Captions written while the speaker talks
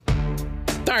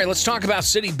All right, let's talk about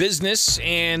city business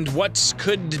and what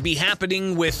could be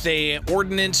happening with a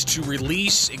ordinance to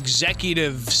release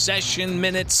executive session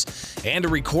minutes and a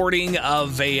recording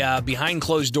of a behind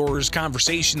closed doors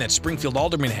conversation that Springfield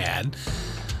alderman had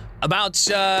about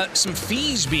some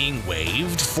fees being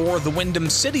waived for the Wyndham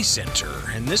City Center.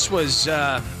 And this was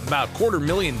about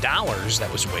 $250,000 that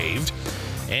was waived.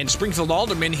 And Springfield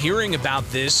alderman hearing about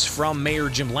this from Mayor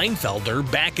Jim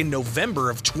Langfelder back in November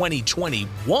of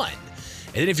 2021.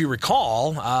 And then if you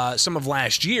recall, some of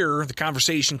last year, the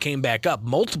conversation came back up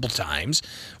multiple times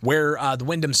where the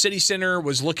Wyndham City Center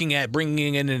was looking at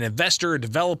bringing in an investor, a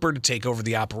developer to take over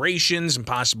the operations and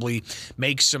possibly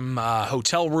make some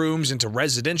hotel rooms into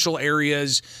residential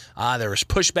areas. There was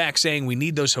pushback saying we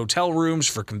need those hotel rooms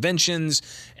for conventions,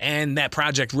 and that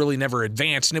project really never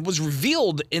advanced. And it was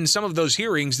revealed in some of those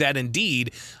hearings that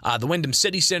indeed the Wyndham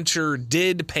City Center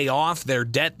did pay off their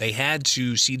debt they had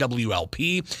to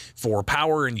CWLP for power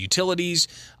and utilities,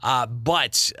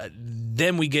 but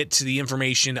then we get to the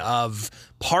information of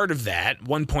part of that,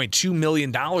 $1.2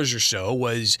 million or so,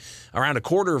 was around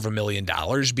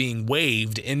 $250,000 being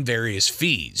waived in various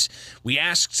fees. We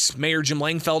asked Mayor Jim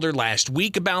Langfelder last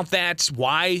week about that,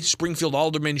 why Springfield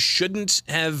aldermen shouldn't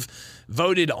have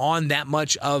voted on that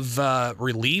much of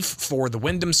relief for the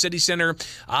Wyndham City Center.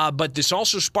 But this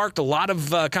also sparked a lot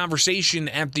of conversation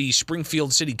at the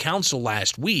Springfield City Council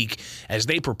last week as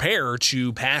they prepare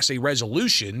to pass a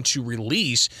resolution to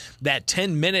release that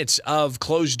 10 minutes of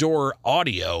closed-door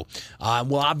audio.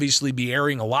 We'll obviously be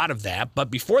airing a lot of that.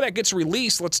 But before that gets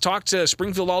released, let's talk to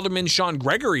Springfield Alderman Sean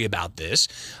Gregory about this.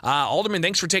 Alderman,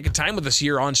 thanks for taking time with us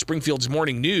here on Springfield's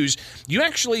Morning News. You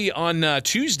actually, on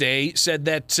Tuesday, said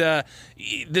that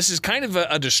this is kind of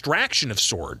a distraction of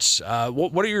sorts.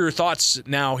 What are your thoughts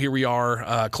now? Here we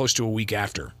are, close to a week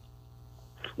after.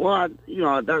 Well,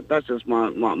 that's just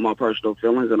my personal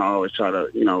feelings, and I always try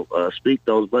to, speak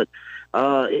those. But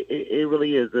it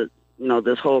really is that,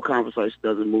 this whole conversation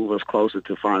doesn't move us closer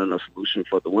to finding a solution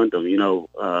for the Wyndham.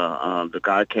 The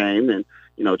guy came and,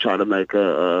 tried to make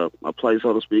a play,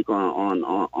 so to speak,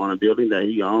 on a building that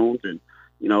he owns, and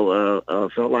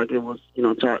felt like it was,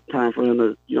 time for him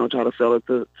to, try to sell it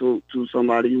to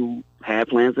somebody who had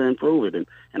plans to improve it.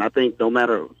 And I think no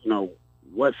matter,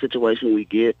 what situation we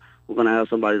get, we're going to have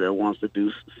somebody that wants to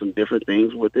do some different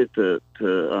things with it to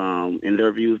in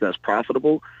their views, that's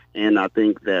profitable. And I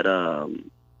think that,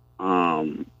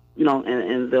 and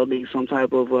they'll need some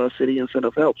type of city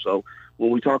incentive help. So when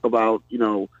we talk about,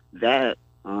 that,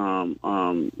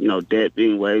 debt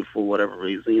being waived for whatever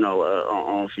reason,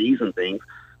 on fees and things,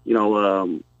 we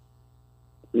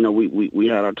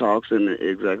had our talks in the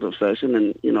executive session,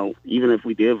 and, even if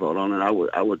we did vote on it,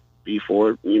 I would be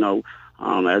for it,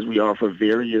 as we are for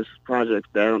various projects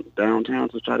downtown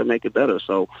to try to make it better.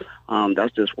 So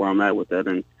that's just where I'm at with that.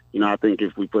 And, I think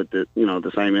if we put the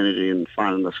same energy in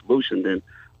finding a solution, then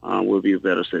we'll be a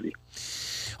better city.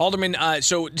 Alderman,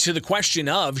 so to the question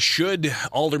of should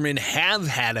aldermen have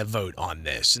had a vote on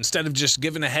this instead of just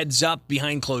giving a heads up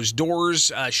behind closed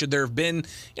doors, should there have been,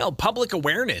 public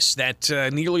awareness that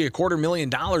nearly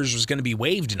 $250,000 was going to be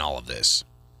waived in all of this?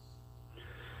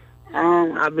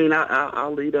 I'll leave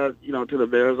that, to the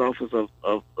mayor's office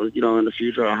of in the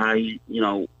future of how he,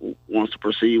 wants to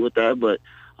proceed with that. But,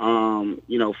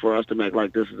 for us to make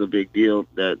like this is a big deal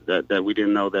that we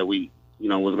didn't know that we,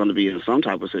 was going to be in some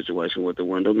type of situation with the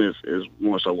Wyndham is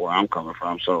more so where I'm coming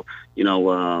from. So,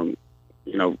 some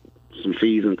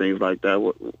fees and things like that,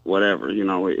 whatever,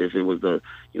 if it was the,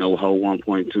 whole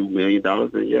 $1.2 million,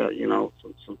 then yeah,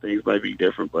 some things might be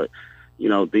different. But,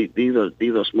 these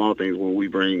are small things when we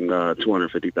bring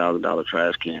 $250,000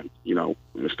 trash cans,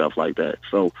 and stuff like that.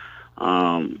 So,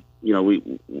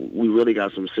 we really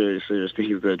got some serious things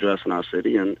to address in our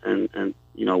city, and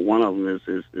one of them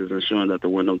is ensuring that the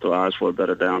Wyndham thrives for a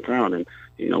better downtown, and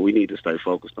we need to stay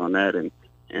focused on that and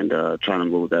trying to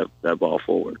move that ball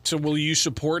forward. So, will you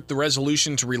support the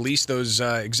resolution to release those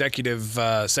executive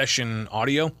session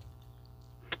audio?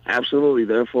 Absolutely.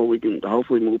 Therefore, we can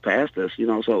hopefully move past this,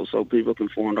 so people can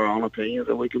form their own opinions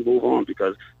and we can move on.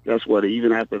 Because guess what?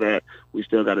 Even after that, we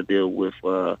still got to deal with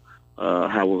how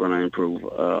we're going to improve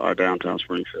our downtown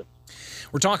Springfield.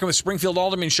 We're talking with Springfield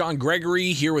Alderman Sean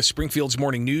Gregory here with Springfield's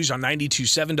Morning News on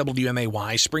 92.7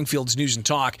 WMAY, Springfield's News and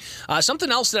Talk. Something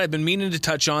else that I've been meaning to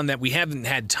touch on that we haven't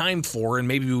had time for, and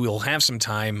maybe we'll have some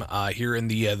time here in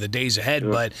the days ahead,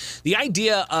 sure. But the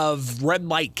idea of red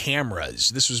light cameras.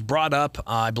 This was brought up,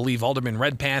 I believe Alderman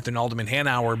Redpath and Alderman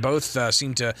Hanauer both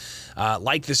seem to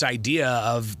like this idea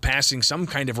of passing some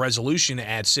kind of resolution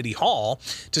at City Hall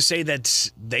to say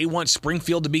that they want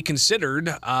Springfield to be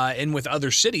considered, and with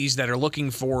other cities, that are looking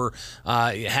for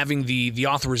having the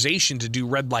authorization to do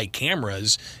red light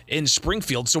cameras in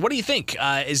Springfield. So what do you think?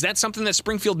 Is that something that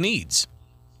Springfield needs?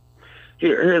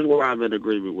 Here's where I'm in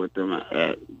agreement with them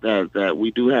that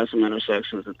we do have some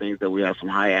intersections and things that we have some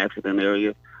high accident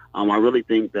areas. I really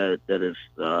think that it's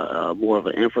more of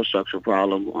an infrastructure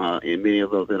problem in many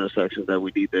of those intersections that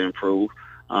we need to improve.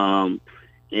 And,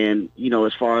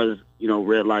 as far as,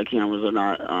 red light cameras or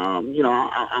not,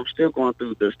 I'm still going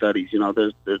through the studies.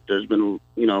 There's been,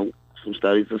 some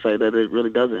studies to say that it really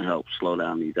doesn't help slow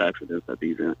down these accidents at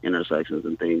these intersections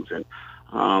and things. And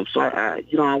so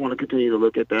I want to continue to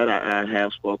look at that. I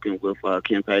have spoken with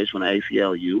Ken Page from the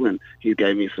ACLU, and he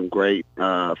gave me some great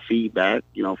feedback,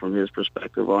 from his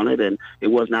perspective on it. And it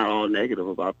was not all negative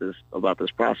about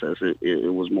this process.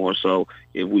 It was more so,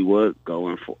 if we were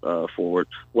going forward,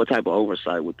 what type of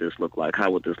oversight would this look like? How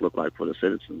would this look like for the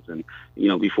citizens? And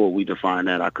before we define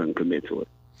that, I couldn't commit to it.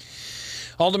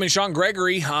 Alderman Sean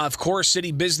Gregory, of course,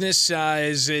 city business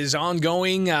is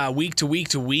ongoing week to week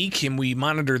to week, and we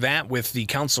monitor that with the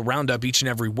council roundup each and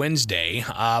every Wednesday.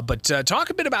 But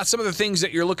talk a bit about some of the things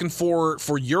that you're looking for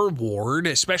your ward,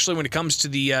 especially when it comes to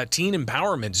the teen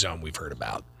empowerment zone we've heard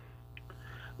about.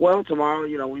 Well, tomorrow,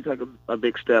 we take a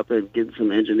big step in getting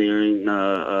some engineering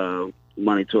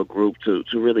money to a group to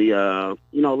really,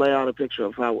 lay out a picture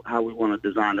of how we want to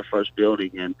design the first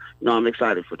building. And, I'm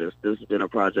excited for this. This has been a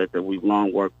project that we've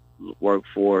long worked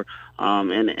for.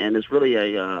 And it's really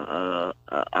a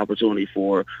opportunity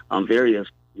for various,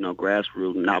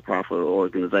 grassroots, not-profit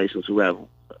organizations who have,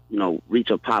 reach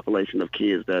a population of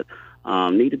kids that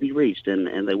need to be reached.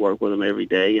 And they work with them every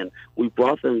day. And we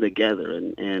brought them together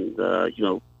and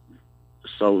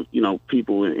so,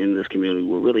 people in this community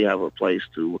will really have a place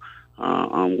to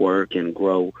work and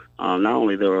grow, not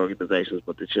only their organizations,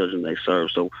 but the children they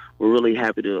serve. So we're really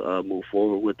happy to move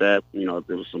forward with that.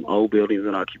 There was some old buildings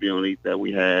in our community that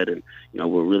we had, and,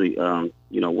 we're really,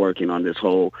 working on this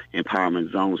whole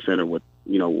empowerment zone center with,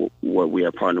 what we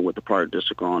have partnered with the Park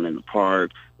District on in the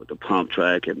park, with the pump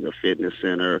track and the fitness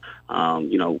center.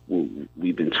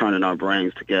 We've been turning our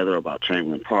brains together about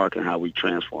Chamberlain Park and how we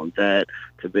transform that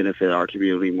to benefit our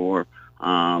community more.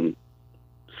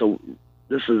 So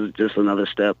this is just another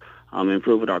step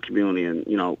improving our community,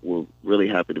 and we're really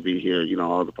happy to be here.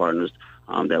 All the partners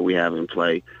that we have in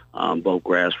play, both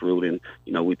grassroots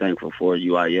and we're thankful for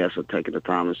UIS for taking the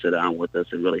time to sit down with us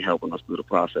and really helping us through the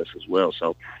process as well.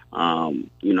 So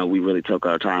we really took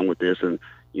our time with this, and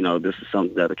this is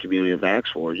something that the community has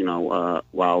asked for. While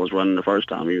I was running the first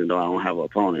time, even though I don't have an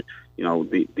opponent,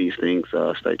 these things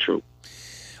stay true.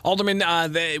 Alderman,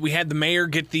 we had the mayor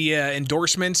get the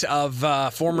endorsement of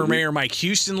former Mayor Mike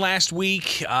Houston last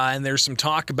week, and there's some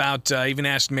talk about even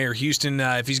asked Mayor Houston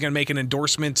if he's going to make an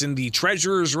endorsement in the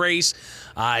treasurer's race.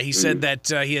 He said that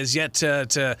he has yet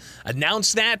to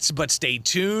announce that, but stay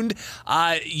tuned.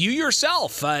 You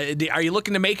yourself, are you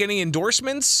looking to make any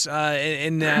endorsements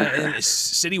in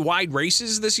citywide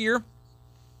races this year?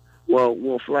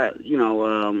 Well, flat.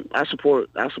 I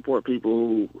support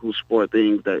people who support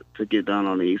things that to get done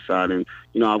on the east side, and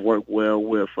I've worked well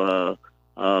with Mayor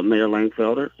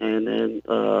Langfelder, and then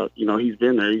he's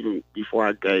been there even before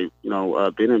I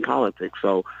been in politics.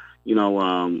 So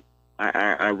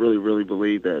I really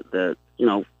believe that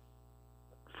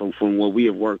from what we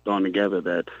have worked on together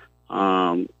that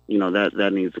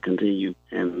that needs to continue,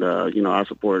 and I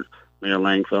support Mayor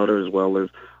Langfelder as well as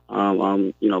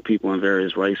people in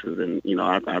various races. And,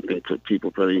 I think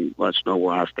people pretty much know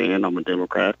where I stand. I'm a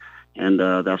Democrat, and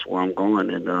that's where I'm going.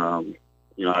 And,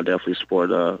 I definitely support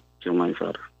Jim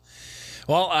Langfelder.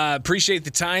 Well, appreciate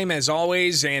the time, as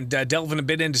always, and delving a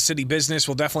bit into city business.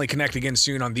 We'll definitely connect again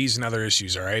soon on these and other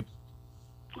issues, all right?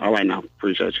 All right, now.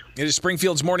 Appreciate you. It is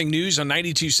Springfield's Morning News on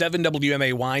 92.7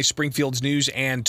 WMAY, Springfield's News and